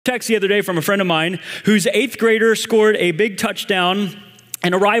Text the other day from a friend of mine whose 8th grader scored a big touchdown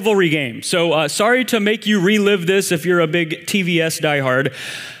in a rivalry game. So sorry to make you relive this if you're a big TVS diehard,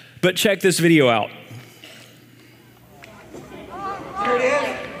 but check this video out. There it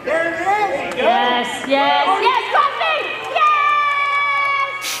is. There it is. Yes, yes, yes, Coffee! Yes!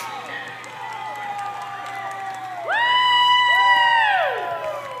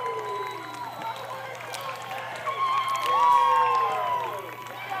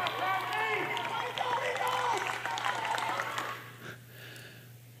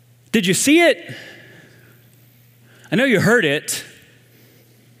 Did you see it? I know you heard it.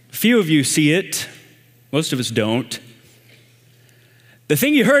 A few of you see it. Most of us don't. The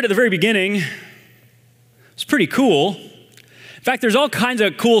thing you heard at the very beginning was pretty cool. In fact, there's all kinds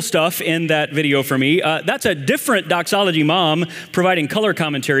of cool stuff in that video for me. That's a different Doxology mom providing color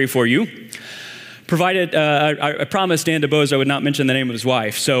commentary for you. I promised Dan DeBose I would not mention the name of his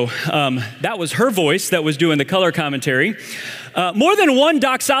wife. So that was her voice that was doing the color commentary. More than one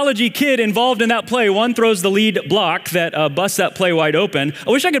Doxology kid involved in that play. One throws the lead block that busts that play wide open. I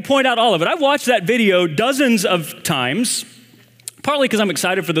wish I could point out all of it. I've watched that video dozens of times, partly because I'm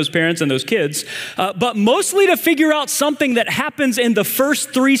excited for those parents and those kids, but mostly to figure out something that happens in the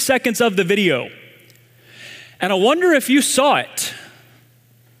first 3 seconds of the video. And I wonder if you saw it.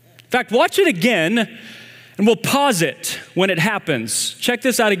 In fact, watch it again, and we'll pause it when it happens. Check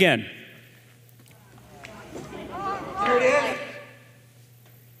this out again. There it is.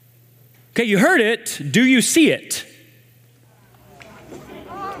 Okay, you heard it. Do you see it?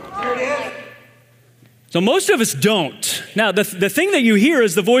 There it is. So most of us don't. Now, the thing that you hear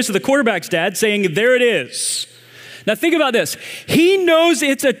is the voice of the quarterback's dad saying, there it is. Now think about this. He knows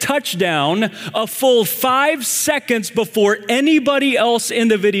it's a touchdown a full 5 seconds before anybody else in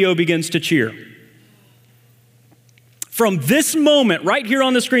the video begins to cheer. From this moment right here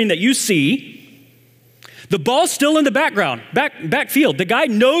on the screen that you see, the ball's still in the background, backfield. The guy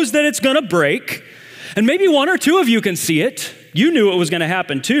knows that it's going to break, and maybe one or two of you can see it. You knew it was going to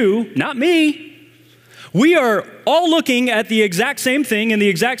happen too, not me. We are all looking at the exact same thing in the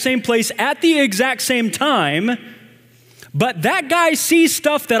exact same place at the exact same time. But that guy sees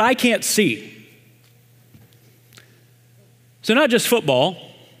stuff that I can't see. So not just football.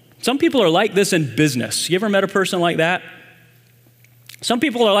 Some people are like this in business. You ever met a person like that? Some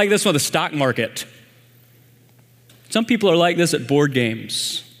people are like this with the stock market. Some people are like this at board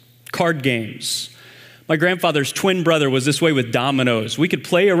games, card games. My grandfather's twin brother was this way with dominoes. We could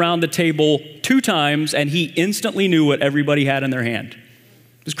play around the table 2 times and he instantly knew what everybody had in their hand.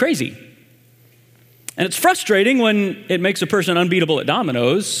 It was crazy. And it's frustrating when it makes a person unbeatable at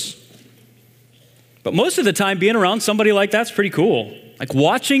dominoes. But most of the time, being around somebody like that's pretty cool. Like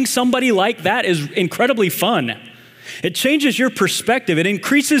watching somebody like that is incredibly fun. It changes your perspective. It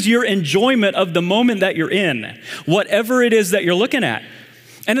increases your enjoyment of the moment that you're in, whatever it is that you're looking at.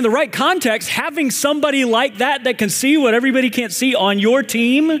 And in the right context, having somebody like that that can see what everybody can't see on your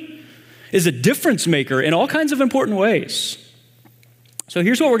team is a difference maker in all kinds of important ways. So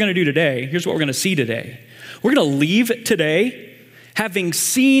here's what we're going to do today. Here's what we're going to see today. We're going to leave today having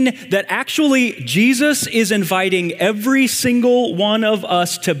seen that actually Jesus is inviting every single one of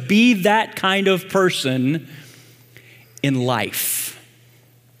us to be that kind of person in life.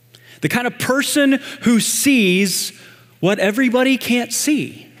 The kind of person who sees what everybody can't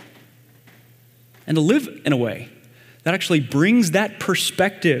see. And to live in a way that actually brings that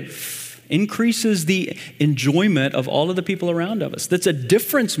perspective, increases the enjoyment of all of the people around us. That's a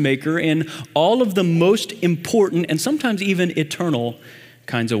difference maker in all of the most important and sometimes even eternal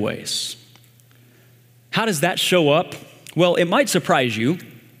kinds of ways. How does that show up? Well, it might surprise you.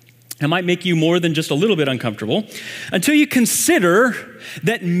 It might make you more than just a little bit uncomfortable until you consider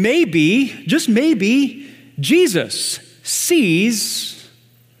that maybe, just maybe, Jesus sees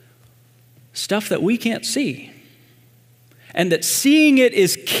stuff that we can't see. And that seeing it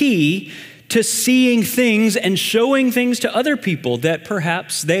is key to seeing things and showing things to other people that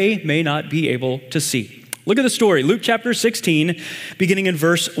perhaps they may not be able to see. Look at the story, Luke chapter 16, beginning in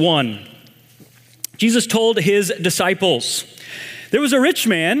verse 1. Jesus told his disciples, there was a rich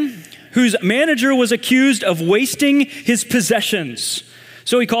man whose manager was accused of wasting his possessions.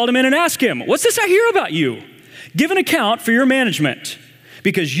 So he called him in and asked him, what's this I hear about you? Give an account for your management,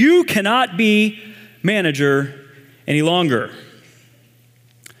 because you cannot be manager any longer.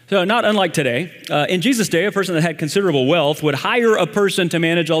 So not unlike today, in Jesus' day, a person that had considerable wealth would hire a person to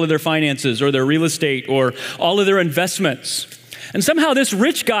manage all of their finances or their real estate or all of their investments. And somehow this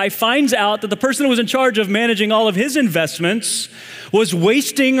rich guy finds out that the person who was in charge of managing all of his investments was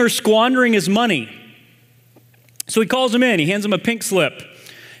wasting or squandering his money. So he calls him in, he hands him a pink slip.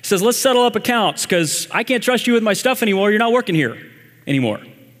 says, let's settle up accounts because I can't trust you with my stuff anymore. You're not working here anymore.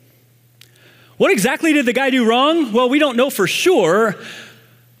 What exactly did the guy do wrong? Well, we don't know for sure,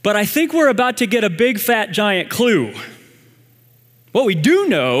 but I think we're about to get a big, fat, giant clue. What we do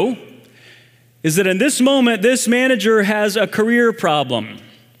know is that in this moment, this manager has a career problem.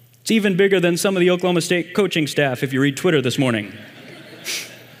 It's even bigger than some of the Oklahoma State coaching staff if you read Twitter this morning.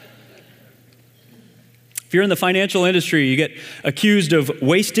 If you're in the financial industry, you get accused of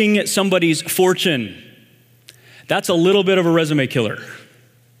wasting somebody's fortune. That's a little bit of a resume killer.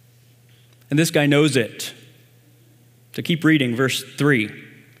 And this guy knows it. So keep reading, verse 3.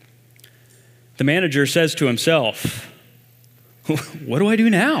 The manager says to himself, what do I do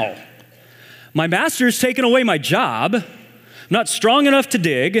now? My master's taken away my job. I'm not strong enough to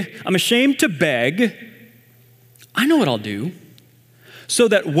dig. I'm ashamed to beg. I know what I'll do. So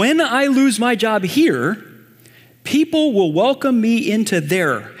that when I lose my job here, people will welcome me into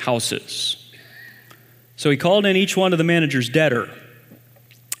their houses. So he called in each one of the manager's debtor.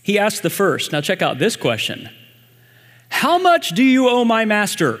 He asked the first, now check out this question. How much do you owe my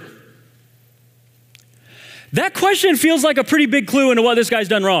master? That question feels like a pretty big clue into what this guy's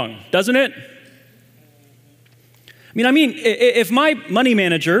done wrong, doesn't it? I mean, if my money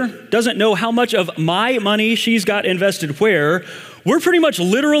manager doesn't know how much of my money she's got invested where, we're pretty much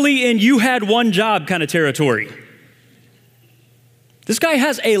literally in you had one job kind of territory. This guy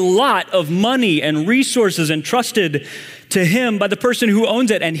has a lot of money and resources entrusted to him by the person who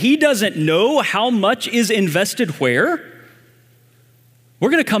owns it, and he doesn't know how much is invested where? We're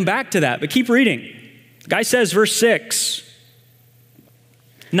going to come back to that, but keep reading. The guy says, verse 6,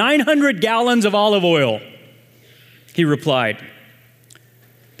 900 gallons of olive oil, he replied.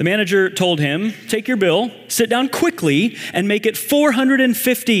 The manager told him, take your bill, sit down quickly, and make it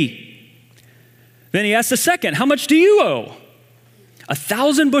 450. Then he asked the second, how much do you owe?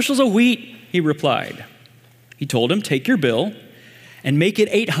 1,000 bushels of wheat, he replied. He told him, take your bill and make it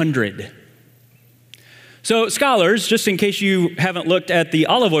 800. So scholars, just in case you haven't looked at the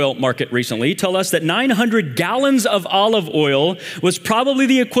olive oil market recently, tell us that 900 gallons of olive oil was probably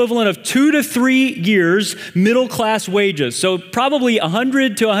the equivalent of 2 to 3 years middle class wages. So probably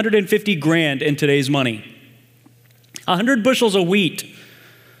 100 to 150 grand in today's money. 100 bushels of wheat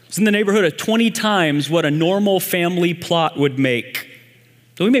is in the neighborhood of 20 times what a normal family plot would make.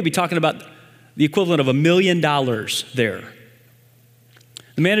 So we may be talking about the equivalent of $1 million there.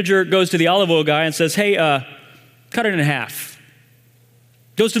 The manager goes to the olive oil guy and says, hey, cut it in half.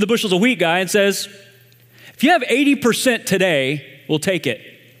 Goes to the bushels of wheat guy and says, if you have 80% today, we'll take it.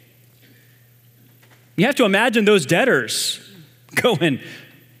 You have to imagine those debtors going,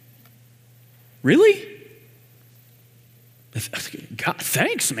 really? God,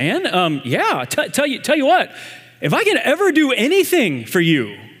 thanks, man. Yeah, tell you what, if I can ever do anything for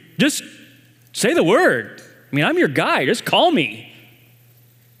you, just say the word. I mean, I'm your guy. Just call me.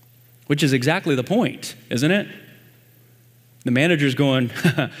 Which is exactly the point, isn't it? The manager's going,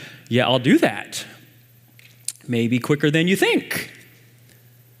 yeah, I'll do that. Maybe quicker than you think.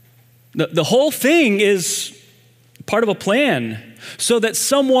 The whole thing is part of a plan so that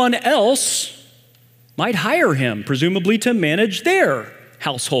someone else might hire him, presumably to manage their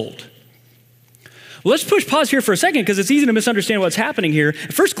household. Well, let's push pause here for a second because it's easy to misunderstand what's happening here.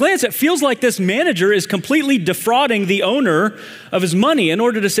 At first glance, it feels like this manager is completely defrauding the owner of his money in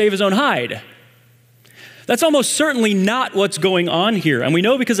order to save his own hide. That's almost certainly not what's going on here. And we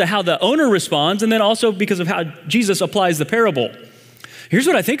know because of how the owner responds and then also because of how Jesus applies the parable. Here's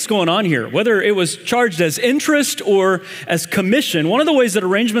what I think is going on here. Whether it was charged as interest or as commission, one of the ways that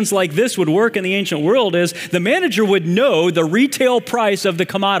arrangements like this would work in the ancient world is the manager would know the retail price of the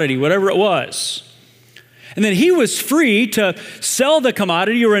commodity, whatever it was. And then he was free to sell the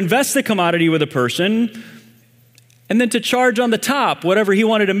commodity or invest the commodity with a person and then to charge on the top whatever he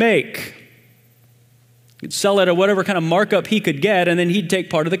wanted to make. He'd sell it at whatever kind of markup he could get, and then he'd take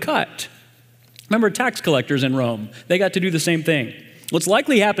part of the cut. Remember tax collectors in Rome? They got to do the same thing. What's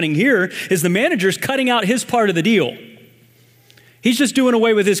likely happening here is the manager's cutting out his part of the deal. He's just doing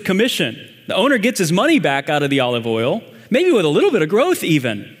away with his commission. The owner gets his money back out of the olive oil, maybe with a little bit of growth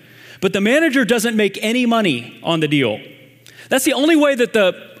even. But the manager doesn't make any money on the deal. That's the only way that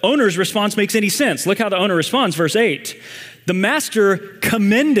the owner's response makes any sense. Look how the owner responds, verse 8. The master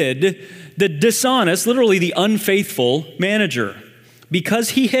commended the dishonest, literally the unfaithful manager,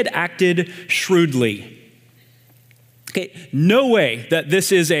 because he had acted shrewdly. Okay, no way that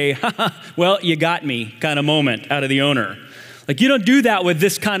this is a, well, you got me kind of moment out of the owner. Like, you don't do that with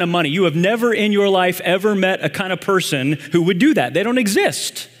this kind of money. You have never in your life ever met a kind of person who would do that. They don't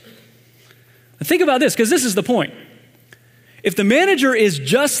exist. Think about this, because this is the point. If the manager is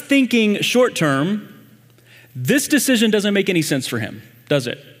just thinking short term, this decision doesn't make any sense for him, does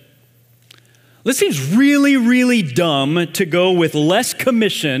it? This seems really, really dumb to go with less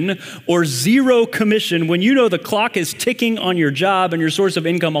commission or zero commission when you know the clock is ticking on your job and your source of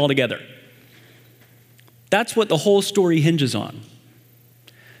income altogether. That's what the whole story hinges on.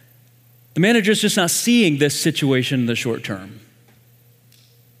 The manager's just not seeing this situation in the short term.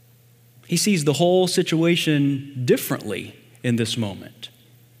 He sees the whole situation differently in this moment.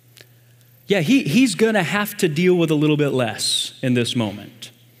 Yeah, he's going to have to deal with a little bit less in this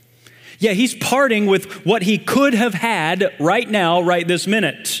moment. Yeah, he's parting with what he could have had right now, right this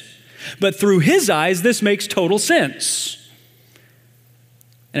minute. But through his eyes, this makes total sense.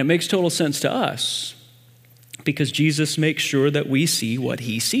 And it makes total sense to us because Jesus makes sure that we see what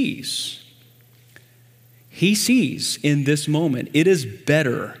he sees. He sees in this moment, it is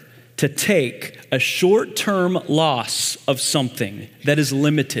better to take a short-term loss of something that is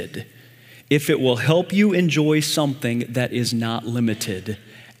limited if it will help you enjoy something that is not limited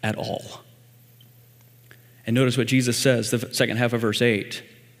at all. And notice what Jesus says, the second half of verse 8. It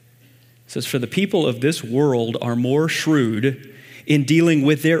says, "For the people of this world are more shrewd in dealing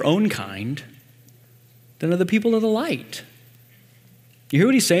with their own kind than are the people of the light." You hear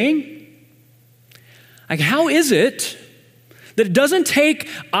what he's saying? Like, how is it that it doesn't take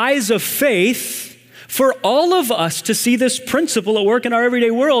eyes of faith for all of us to see this principle at work in our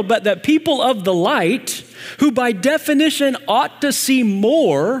everyday world, but that people of the light, who by definition ought to see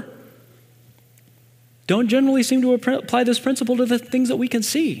more, don't generally seem to apply this principle to the things that we can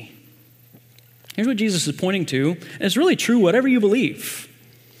see? Here's what Jesus is pointing to, and it's really true whatever you believe.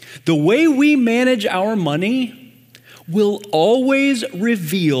 The way we manage our money will always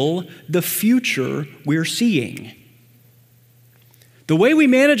reveal the future we're seeing. The way we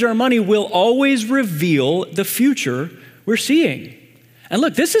manage our money will always reveal the future we're seeing. And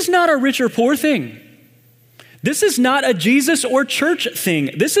look, this is not a rich or poor thing. This is not a Jesus or church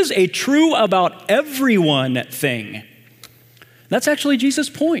thing. This is a true about everyone thing. That's actually Jesus'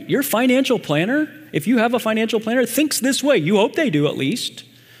 point. Your financial planner, if you have a financial planner, thinks this way. You hope they do at least.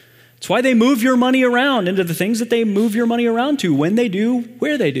 It's why they move your money around into the things that they move your money around to, when they do,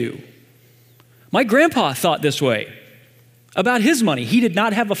 where they do. My grandpa thought this way about his money. He did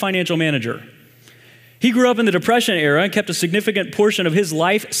not have a financial manager. He grew up in the Depression era and kept a significant portion of his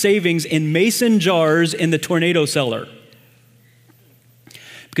life savings in mason jars in the tornado cellar.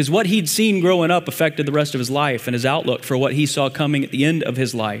 Because what he'd seen growing up affected the rest of his life and his outlook for what he saw coming at the end of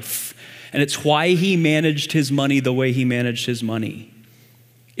his life. And it's why he managed his money the way he managed his money.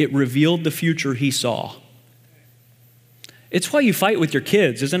 It revealed the future he saw. It's why you fight with your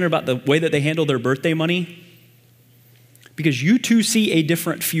kids, isn't it, about the way that they handle their birthday money? Because you two see a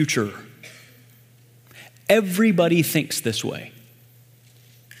different future. Everybody thinks this way.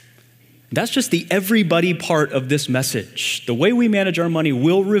 That's just the everybody part of this message. The way we manage our money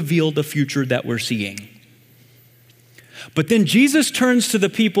will reveal the future that we're seeing. But then Jesus turns to the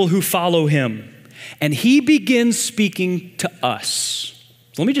people who follow him, and he begins speaking to us.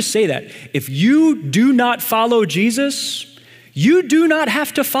 So let me just say that. If you do not follow Jesus, you do not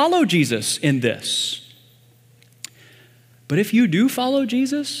have to follow Jesus in this. But if you do follow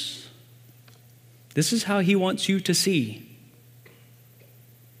Jesus, this is how he wants you to see.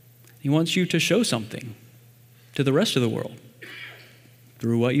 He wants you to show something to the rest of the world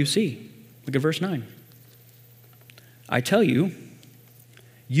through what you see. Look at verse 9. "I tell you,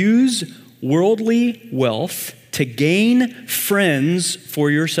 use worldly wealth to gain friends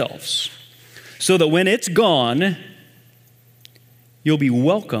for yourselves, so that when it's gone, you'll be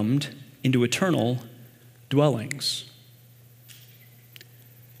welcomed into eternal dwellings."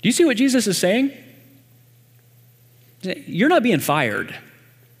 Do you see what Jesus is saying? You're not being fired,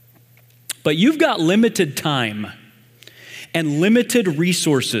 but you've got limited time and limited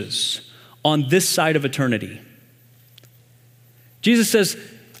resources on this side of eternity. Jesus says,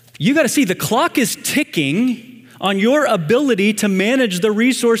 you got to see the clock is ticking on your ability to manage the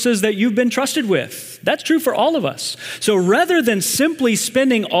resources that you've been trusted with. That's true for all of us. So rather than simply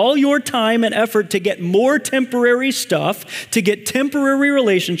spending all your time and effort to get more temporary stuff, to get temporary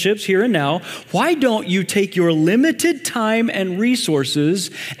relationships here and now, why don't you take your limited time and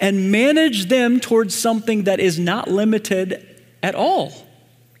resources and manage them towards something that is not limited at all?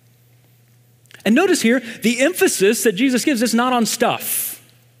 And notice here, the emphasis that Jesus gives is not on stuff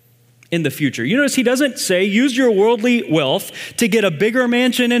in the future. You notice he doesn't say, use your worldly wealth to get a bigger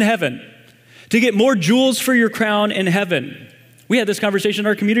mansion in heaven, to get more jewels for your crown in heaven. We had this conversation in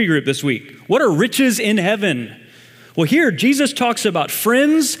our community group this week. What are riches in heaven? Well, here, Jesus talks about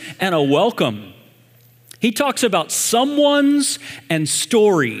friends and a welcome. He talks about someone's and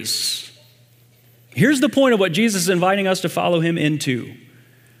stories. Here's the point of what Jesus is inviting us to follow him into.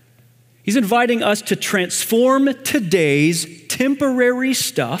 He's inviting us to transform today's temporary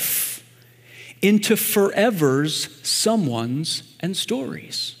stuff into forever's someone's and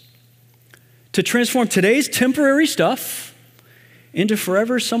stories. To transform today's temporary stuff into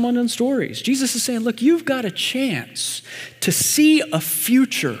forever someone and stories. Jesus is saying, look, you've got a chance to see a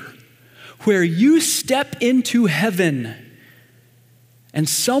future where you step into heaven and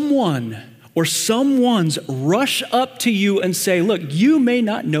someone or someone's rush up to you and say, look, you may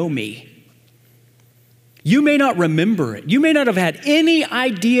not know me. You may not remember it. You may not have had any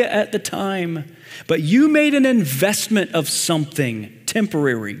idea at the time, but you made an investment of something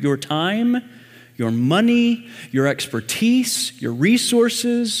temporary, your time, your money, your expertise, your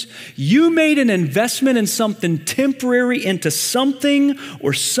resources. You made an investment in something temporary into something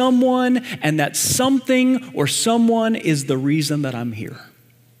or someone, and that something or someone is the reason that I'm here.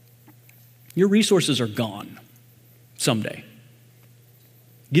 Your resources are gone someday.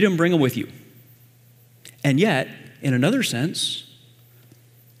 You didn't bring them with you. And yet, in another sense,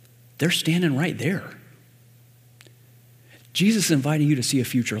 they're standing right there. Jesus is inviting you to see a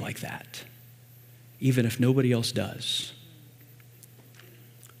future like that, even if nobody else does.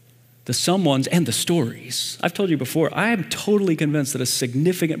 The someones and the stories. I've told you before, I am totally convinced that a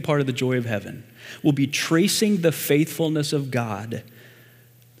significant part of the joy of heaven will be tracing the faithfulness of God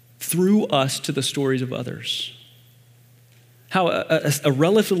through us to the stories of others. How a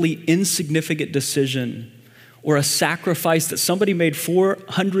relatively insignificant decision or a sacrifice that somebody made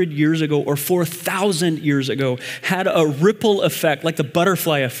 400 years ago or 4,000 years ago had a ripple effect, like the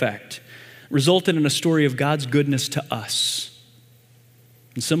butterfly effect, resulted in a story of God's goodness to us.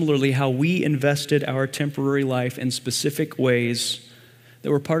 And similarly, how we invested our temporary life in specific ways that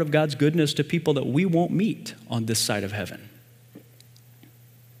were part of God's goodness to people that we won't meet on this side of heaven.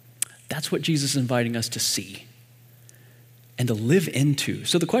 That's what Jesus is inviting us to see and to live into.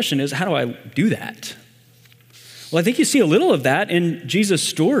 So the question is, how do I do that? Well, I think you see a little of that in Jesus'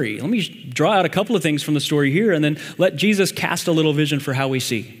 story. Let me draw out a couple of things from the story here and then let Jesus cast a little vision for how we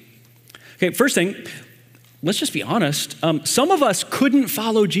see. Okay, first thing, let's just be honest. Some of us couldn't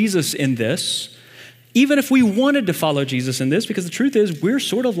follow Jesus in this, even if we wanted to follow Jesus in this, because the truth is we're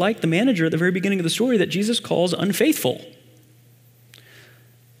sort of like the manager at the very beginning of the story that Jesus calls unfaithful.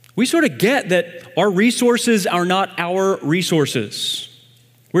 We sort of get that our resources are not our resources.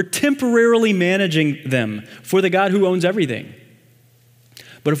 We're temporarily managing them for the God who owns everything.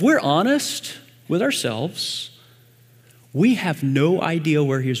 But if we're honest with ourselves, we have no idea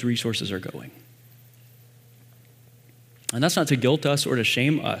where his resources are going. And that's not to guilt us or to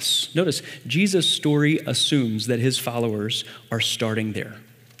shame us. Notice, Jesus' story assumes that his followers are starting there,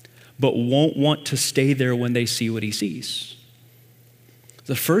 but won't want to stay there when they see what he sees.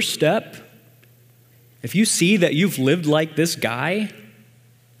 The first step, if you see that you've lived like this guy,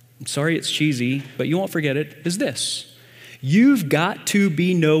 I'm sorry it's cheesy, but you won't forget it, is this. You've got to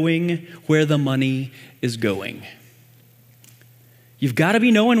be knowing where the money is going. You've got to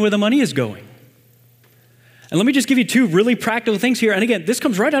be knowing where the money is going. And let me just give you two really practical things here. And again, this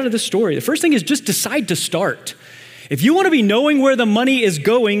comes right out of this story. The first thing is just decide to start. If you want to be knowing where the money is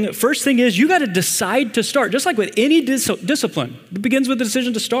going, first thing is you got to decide to start. Just like with any discipline, it begins with the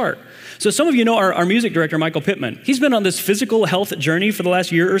decision to start. So some of you know our music director, Michael Pittman. He's been on this physical health journey for the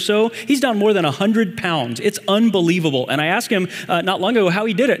last year or so. He's down more than 100 pounds. It's unbelievable. And I asked him not long ago how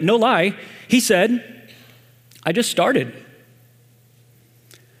he did it. No lie. He said, I just started.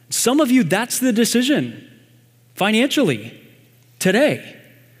 Some of you, that's the decision financially today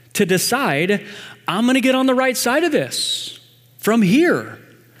to decide, I'm going to get on the right side of this from here,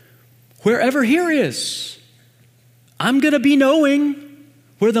 wherever here is. I'm going to be knowing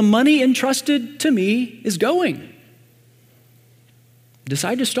where the money entrusted to me is going.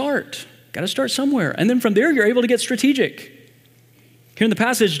 Decide to start. Got to start somewhere. And then from there, you're able to get strategic. Here in the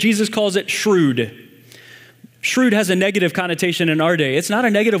passage, Jesus calls it shrewd. Shrewd has a negative connotation in our day. It's not a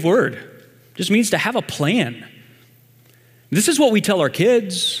negative word. It just means to have a plan. This is what we tell our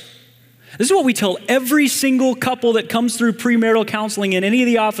kids. This is what we tell every single couple that comes through premarital counseling in any of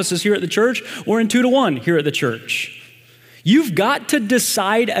the offices here at the church or in 2-to-1 here at the church. You've got to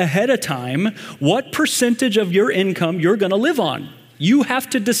decide ahead of time what percentage of your income you're going to live on. You have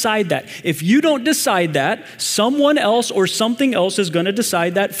to decide that. If you don't decide that, someone else or something else is going to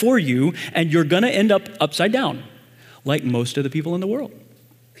decide that for you, and you're going to end up upside down, like most of the people in the world.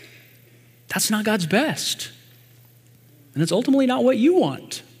 That's not God's best. And it's ultimately not what you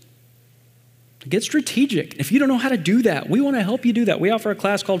want. Get strategic. If you don't know how to do that, we want to help you do that. We offer a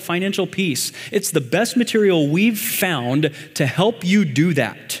class called Financial Peace. It's the best material we've found to help you do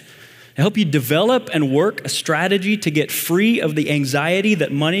that, to help you develop and work a strategy to get free of the anxiety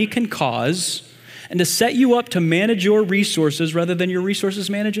that money can cause and to set you up to manage your resources rather than your resources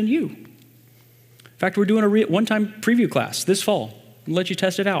managing you. In fact, we're doing a one-time preview class this fall. We'll let you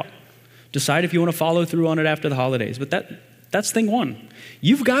test it out. Decide if you want to follow through on it after the holidays. But that's thing one.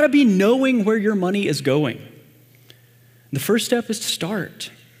 You've got to be knowing where your money is going. The first step is to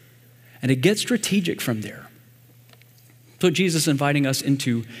start and to get strategic from there. That's what Jesus is inviting us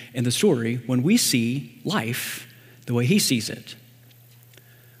into in the story when we see life the way he sees it.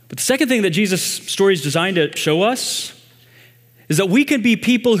 But the second thing that Jesus' story is designed to show us is that we can be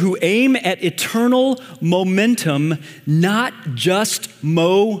people who aim at eternal momentum, not just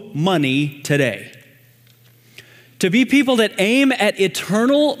money today. To be people that aim at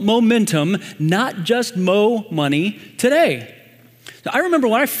eternal momentum, not just money today. Now, I remember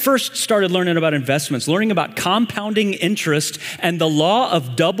when I first started learning about investments, learning about compounding interest and the law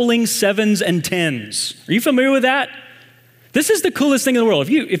of doubling sevens and tens. Are you familiar with that? This is the coolest thing in the world.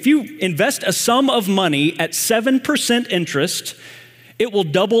 If you invest a sum of money at 7% interest, it will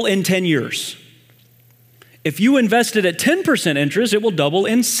double in 10 years. If you invest it at 10% interest, it will double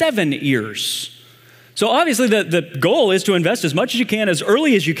in 7 years. So obviously the goal is to invest as much as you can, as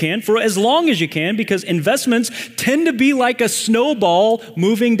early as you can, for as long as you can, because investments tend to be like a snowball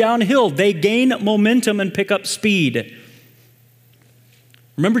moving downhill. They gain momentum and pick up speed.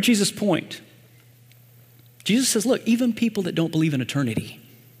 Remember Jesus' point. Jesus says, look, even people that don't believe in eternity,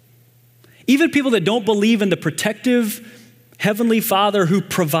 even people that don't believe in the protective Heavenly Father who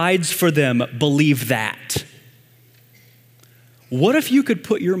provides for them, believe that. What if you could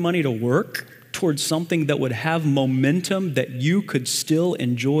put your money to work towards something that would have momentum that you could still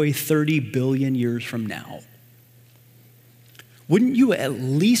enjoy 30 billion years from now? Wouldn't you at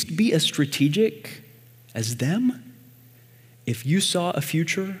least be as strategic as them if you saw a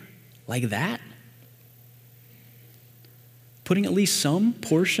future like that? Putting at least some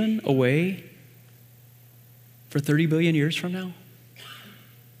portion away for 30 billion years from now?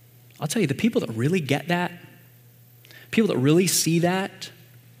 I'll tell you, the people that really get that, people that really see that,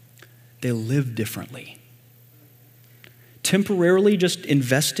 they live differently. Temporarily just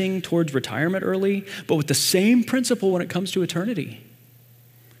investing towards retirement early, but with the same principle when it comes to eternity.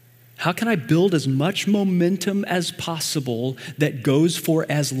 How can I build as much momentum as possible that goes for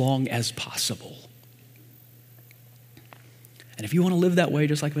as long as possible? And if you want to live that way,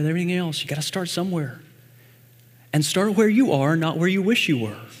 just like with everything else, you got to start somewhere. And start where you are, not where you wish you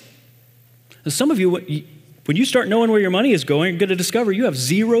were. Some of you, when you start knowing where your money is going, you're going to discover you have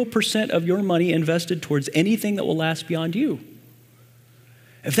 0% of your money invested towards anything that will last beyond you.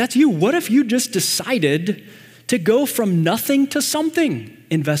 If that's you, what if you just decided to go from nothing to something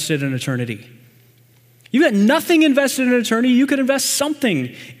invested in eternity? You got nothing invested in eternity, you could invest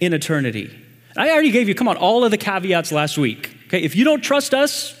something in eternity. I already gave you, all of the caveats last week. Okay, if you don't trust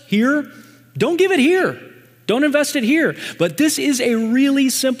us here, don't give it here. Don't invest it here. But this is a really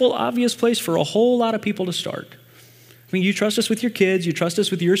simple, obvious place for a whole lot of people to start. I mean, you trust us with your kids, you trust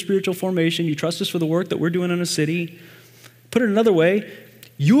us with your spiritual formation, you trust us for the work that we're doing in a city. Put it another way,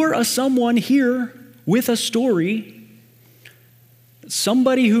 you're a someone here with a story.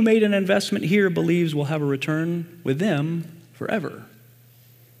 Somebody who made an investment here believes will have a return with them forever.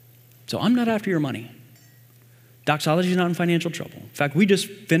 So I'm not after your money. Doxology is not in financial trouble. In fact, we just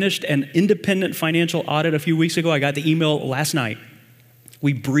finished an independent financial audit a few weeks ago. I got the email last night.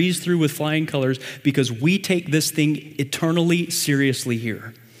 We breezed through with flying colors because we take this thing eternally seriously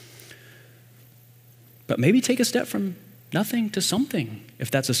here. But maybe take a step from nothing to something,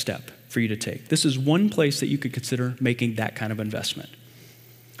 if that's a step for you to take. This is one place that you could consider making that kind of investment.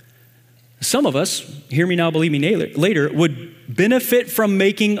 Some of us, hear me now, believe me later, would benefit from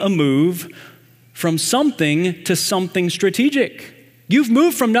making a move from something to something strategic. You've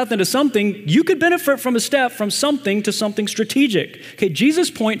moved from nothing to something. You could benefit from a step from something to something strategic. Okay,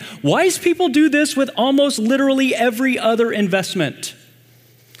 Jesus' point, wise people do this with almost literally every other investment.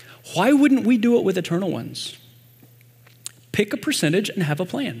 Why wouldn't we do it with eternal ones? Pick a percentage and have a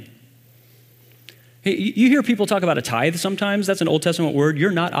plan. Hey, you hear people talk about a tithe sometimes. That's an Old Testament word you're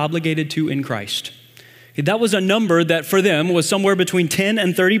not obligated to in Christ. That was a number that for them was somewhere between 10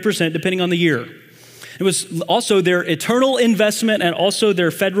 and 30% depending on the year. It was also their eternal investment and also their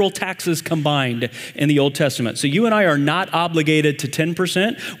federal taxes combined in the Old Testament. So you and I are not obligated to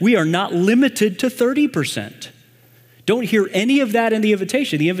 10%. We are not limited to 30%. Don't hear any of that in the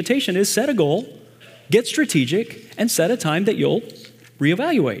invitation. The invitation is set a goal, get strategic, and set a time that you'll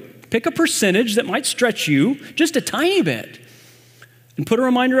reevaluate. Pick a percentage that might stretch you just a tiny bit and put a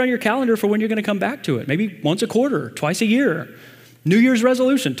reminder on your calendar for when you're going to come back to it. Maybe once a quarter, twice a year. New Year's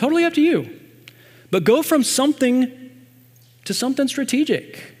resolution, totally up to you. But go from something to something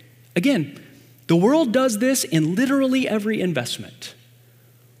strategic. Again, the world does this in literally every investment.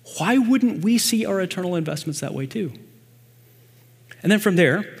 Why wouldn't we see our eternal investments that way too? And then from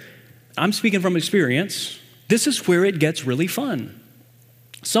there, I'm speaking from experience, this is where it gets really fun.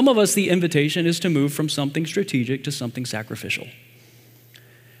 Some of us, the invitation is to move from something strategic to something sacrificial.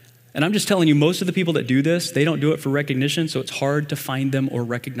 And I'm just telling you, most of the people that do this, they don't do it for recognition, so it's hard to find them or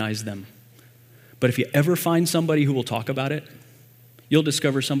recognize them. But if you ever find somebody who will talk about it, you'll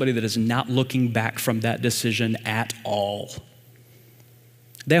discover somebody that is not looking back from that decision at all.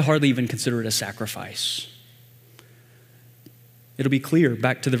 They hardly even consider it a sacrifice. It'll be clear,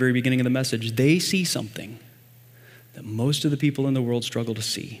 back to the very beginning of the message, they see something that most of the people in the world struggle to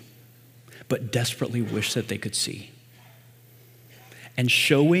see, but desperately wish that they could see. And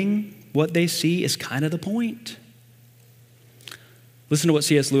showing what they see is kind of the point. Listen to what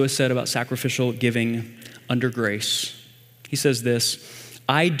C.S. Lewis said about sacrificial giving under grace. He says this,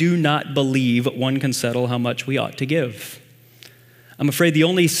 I do not believe one can settle how much we ought to give. I'm afraid the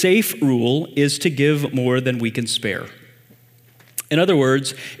only safe rule is to give more than we can spare. In other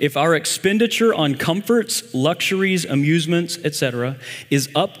words, if our expenditure on comforts, luxuries, amusements, etc., is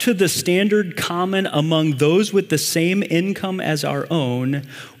up to the standard common among those with the same income as our own,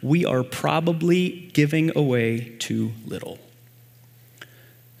 we are probably giving away too little.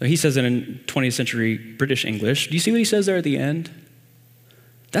 Now, he says it in 20th century British English. Do you see what he says there at the end?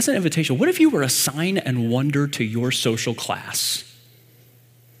 That's an invitation. What if you were a sign and wonder to your social class?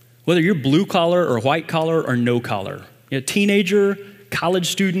 Whether you're blue collar or white collar or no collar. A teenager,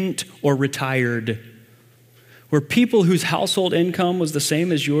 college student, or retired, where people whose household income was the same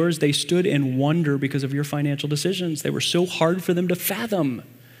as yours, they stood in wonder because of your financial decisions. They were so hard for them to fathom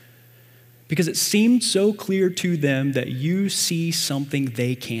because it seemed so clear to them that you see something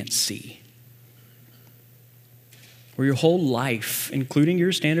they can't see. Where your whole life, including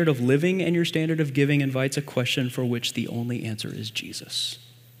your standard of living and your standard of giving, invites a question for which the only answer is Jesus.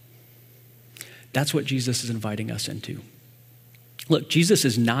 That's what Jesus is inviting us into. Look, Jesus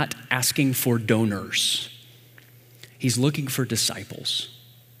is not asking for donors. He's looking for disciples.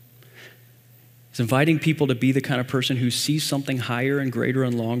 He's inviting people to be the kind of person who sees something higher and greater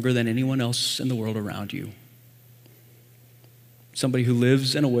and longer than anyone else in the world around you. Somebody who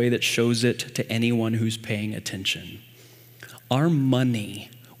lives in a way that shows it to anyone who's paying attention. Our money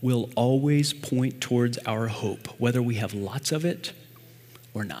will always point towards our hope, whether we have lots of it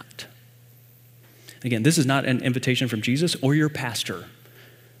or not. Again, this is not an invitation from Jesus or your pastor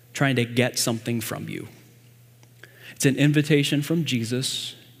trying to get something from you. It's an invitation from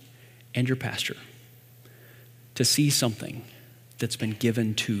Jesus and your pastor to see something that's been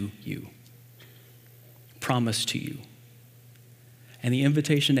given to you, promised to you, and the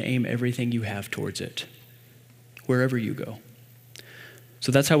invitation to aim everything you have towards it, wherever you go.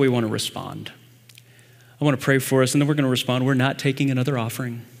 So that's how we want to respond. I want to pray for us, and then we're going to respond. We're not taking another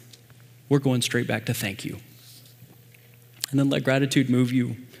offering. We're going straight back to thank you. And then let gratitude move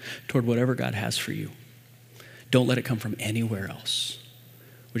you toward whatever God has for you. Don't let it come from anywhere else.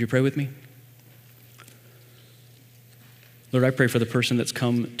 Would you pray with me? Lord, I pray for the person that's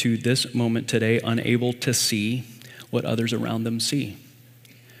come to this moment today unable to see what others around them see.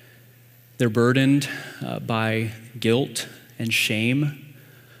 They're burdened by guilt and shame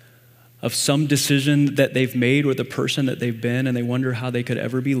of some decision that they've made or the person that they've been, and they wonder how they could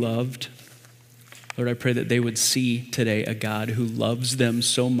ever be loved. Lord, I pray that they would see today a God who loves them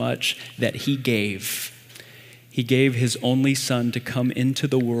so much that he gave his only son to come into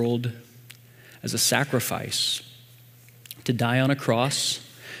the world as a sacrifice, to die on a cross,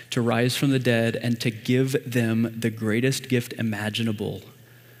 to rise from the dead, and to give them the greatest gift imaginable,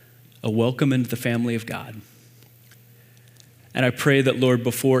 a welcome into the family of God. And I pray that, Lord,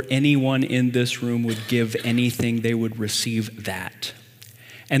 before anyone in this room would give anything, they would receive that.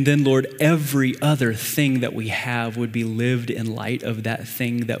 And then, Lord, every other thing that we have would be lived in light of that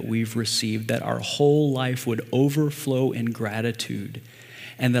thing that we've received, that our whole life would overflow in gratitude,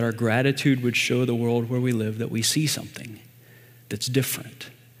 and that our gratitude would show the world where we live that we see something that's different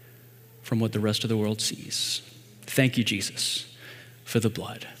from what the rest of the world sees. Thank you, Jesus, for the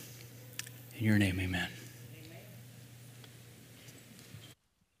blood. In your name, amen.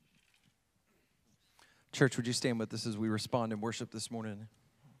 Church, would you stand with us as we respond in worship this morning?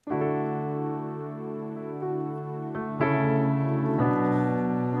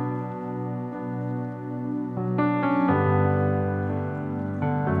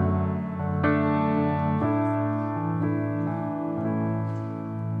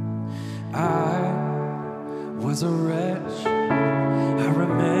 was a wretch, I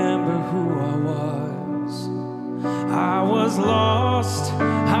remember who I was. I was lost,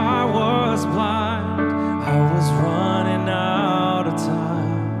 I was blind, I was running out of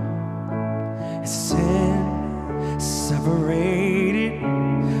time. Sin separated,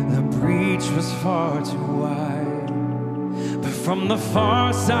 the breach was far too wide. But from the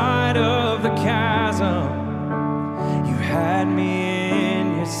far side of the chasm, you had me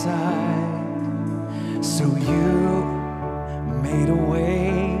in your sight. So you made a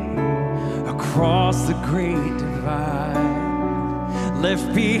way across the great divide,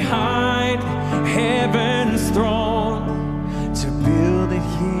 left behind heaven's throne to build it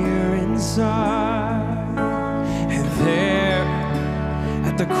here inside. And there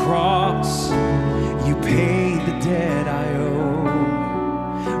at the cross, you paid the debt I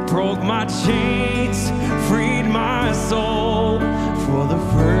owe, broke my chains, freed my soul. For the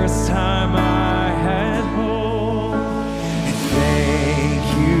first time I had hope. And thank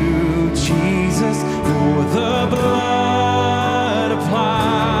you, Jesus, for the blood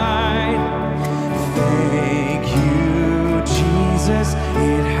applied. Thank you, Jesus,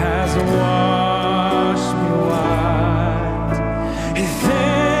 it has washed me white. And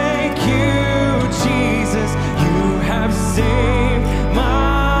thank you, Jesus, you have saved my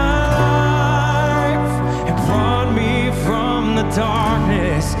life and brought me from the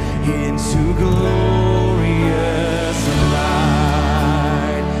darkness into glorious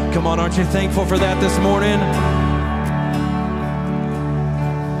light. Come on, aren't you thankful for that this morning?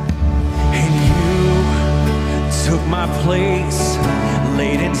 And you took my place,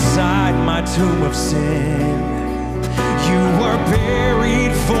 laid inside my tomb of sin. You were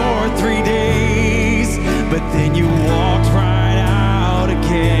buried for 3 days, but then you walked right out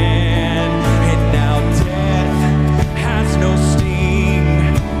again. And now death has no sting,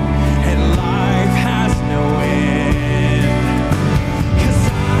 and life has no end. 'Cause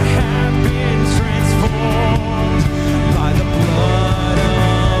I have been transformed by the blood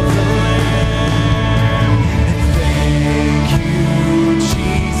of the Lamb. And thank you,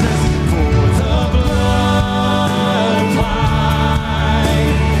 Jesus, for the blood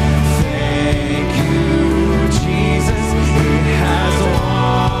applied. Thank you, Jesus, it has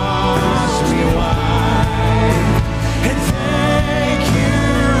washed me white. And thank you,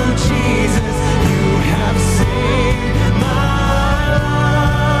 Jesus, you have saved my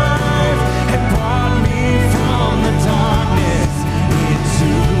life and brought me from the darkness into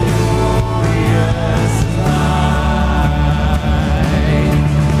glorious light.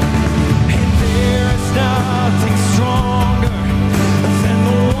 And there is nothing stronger than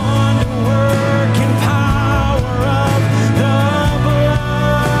the wonder-working power of the blood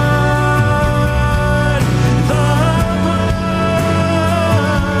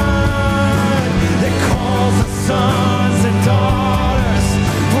that calls us sons and daughters.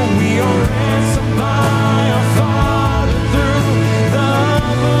 For we are ransomed by our Father through the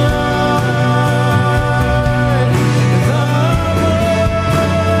blood.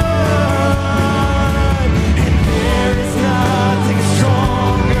 And there is nothing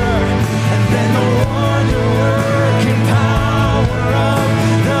stronger than the wonder-working power of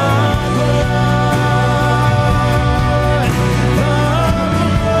the blood.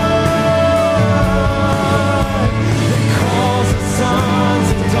 That calls us sons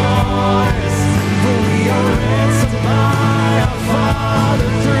and daughters. For we are ransomed by our Father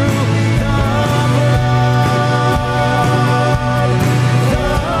through the blood.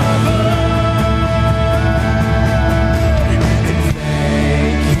 And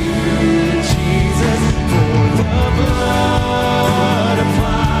thank you, Jesus, for the blood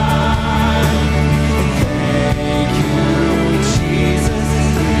applied. Thank you, Jesus,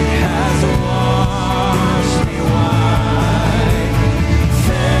 it has washed me white.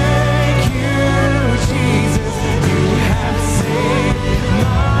 Thank you, Jesus, you have saved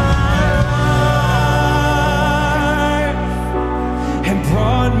my life and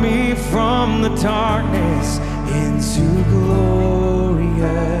brought me from the darkness into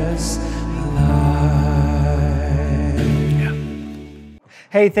glorious light.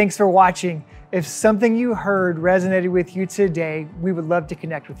 Hey, thanks for watching. If something you heard resonated with you today, we would love to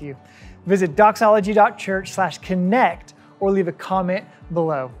connect with you. Visit doxology.church/connect or leave a comment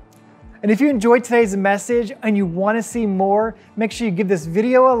below. And if you enjoyed today's message and you want to see more, make sure you give this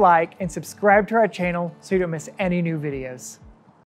video a like and subscribe to our channel so you don't miss any new videos.